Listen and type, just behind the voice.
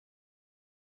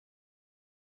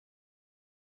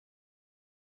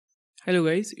Hello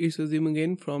guys, it's Azim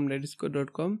again from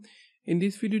letdisco.com. In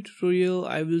this video tutorial,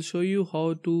 I will show you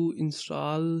how to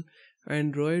install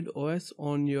Android OS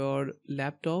on your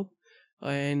laptop,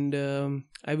 and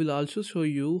I will also show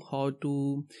you how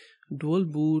to dual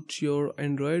boot your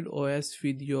Android OS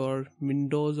with your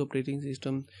Windows operating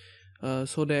system,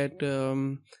 so that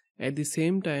at the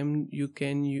same time you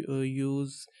can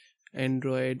use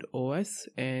Android OS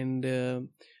and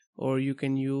or you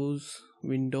can use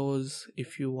Windows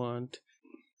if you want.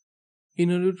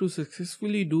 In order to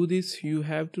successfully do this, you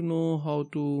have to know how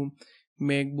to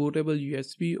make bootable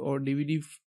USB or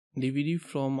DVD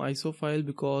from ISO file,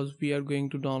 because we are going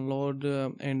to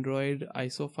download Android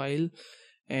ISO file,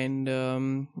 and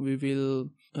we will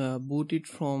boot it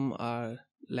from our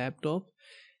laptop,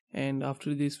 and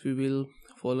after this we will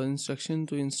follow instruction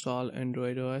to install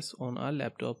Android OS on our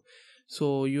laptop.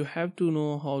 So you have to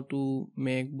know how to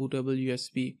make bootable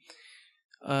USB.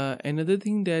 Another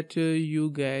thing that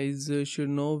you guys should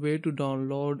know where to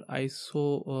download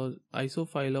ISO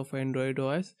file of Android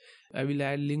OS. I will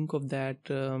add link of that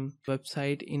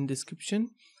website in description.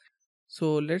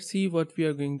 So let's see what we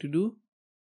are going to do.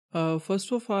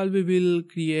 First of all, we will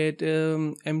create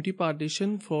empty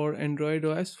partition for Android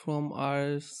OS from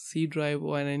our C drive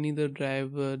or any other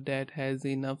drive that has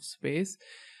enough space.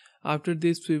 After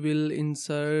this, we will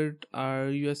insert our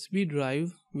USB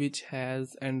drive which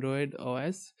has Android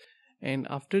OS, and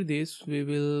after this we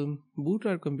will boot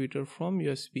our computer from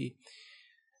USB,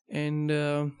 and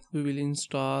we will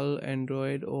install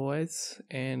Android OS,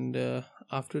 and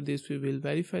after this we will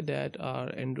verify that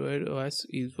our Android OS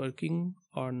is working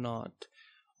or not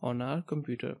on our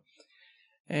computer.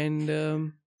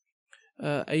 And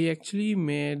I actually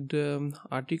made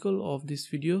article of this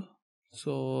video,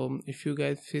 so if you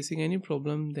guys facing any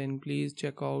problem, then please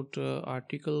check out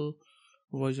article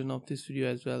version of this video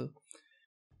as well.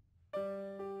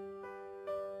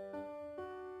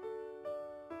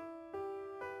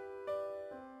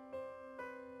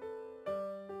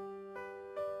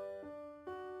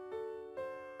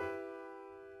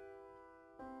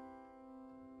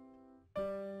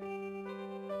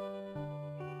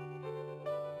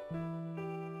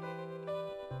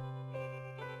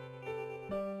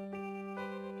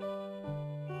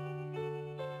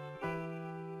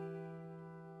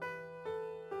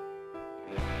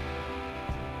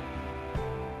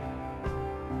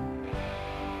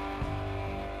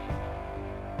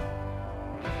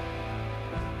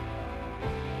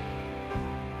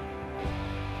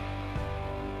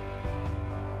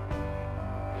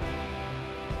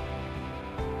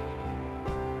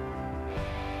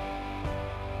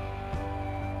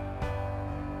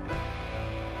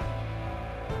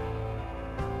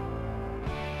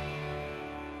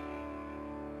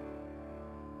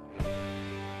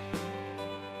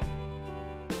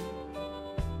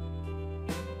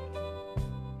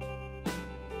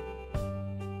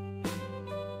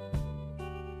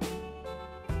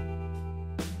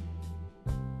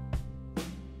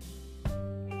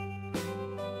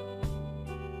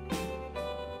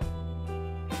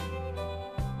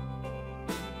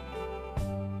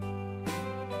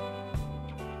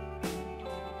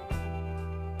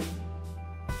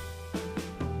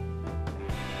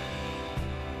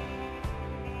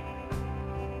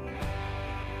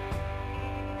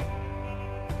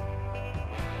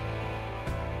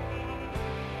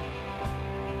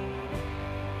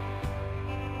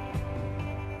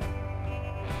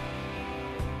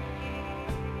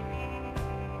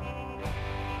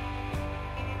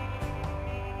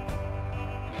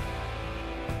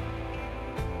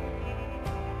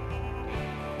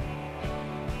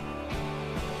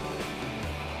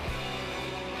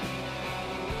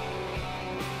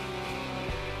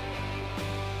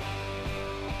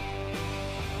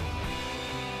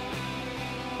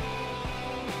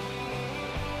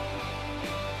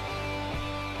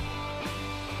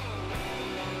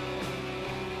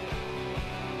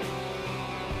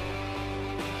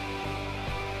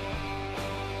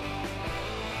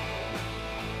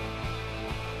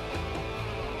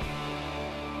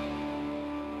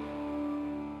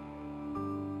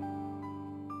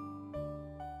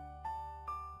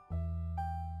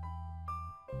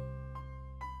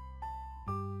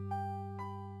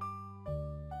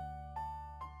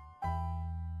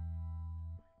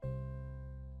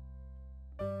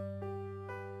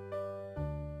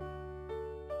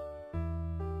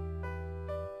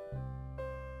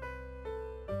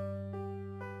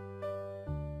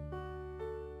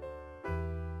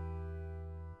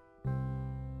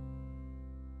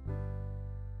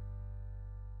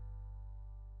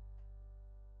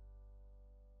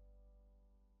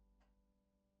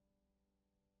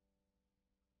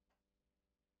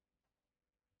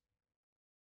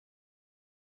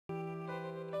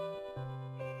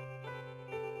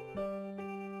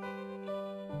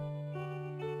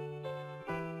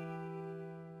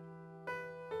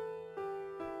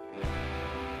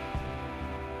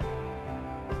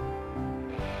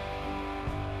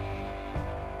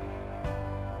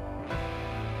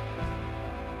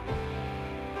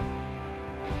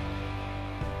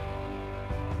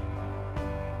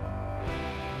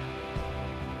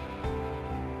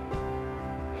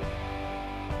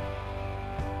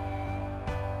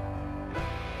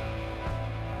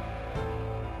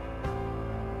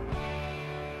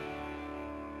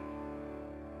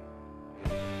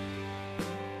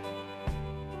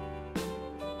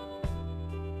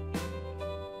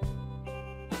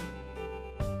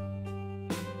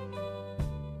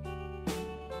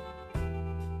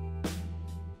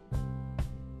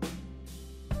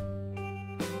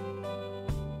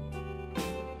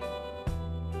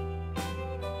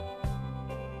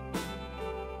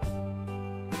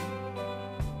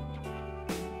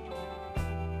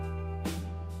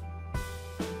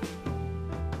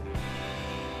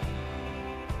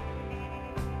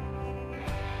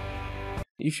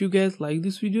 If you guys like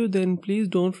this video, then please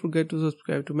don't forget to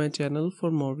subscribe to my channel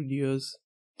for more videos.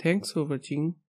 Thanks for watching.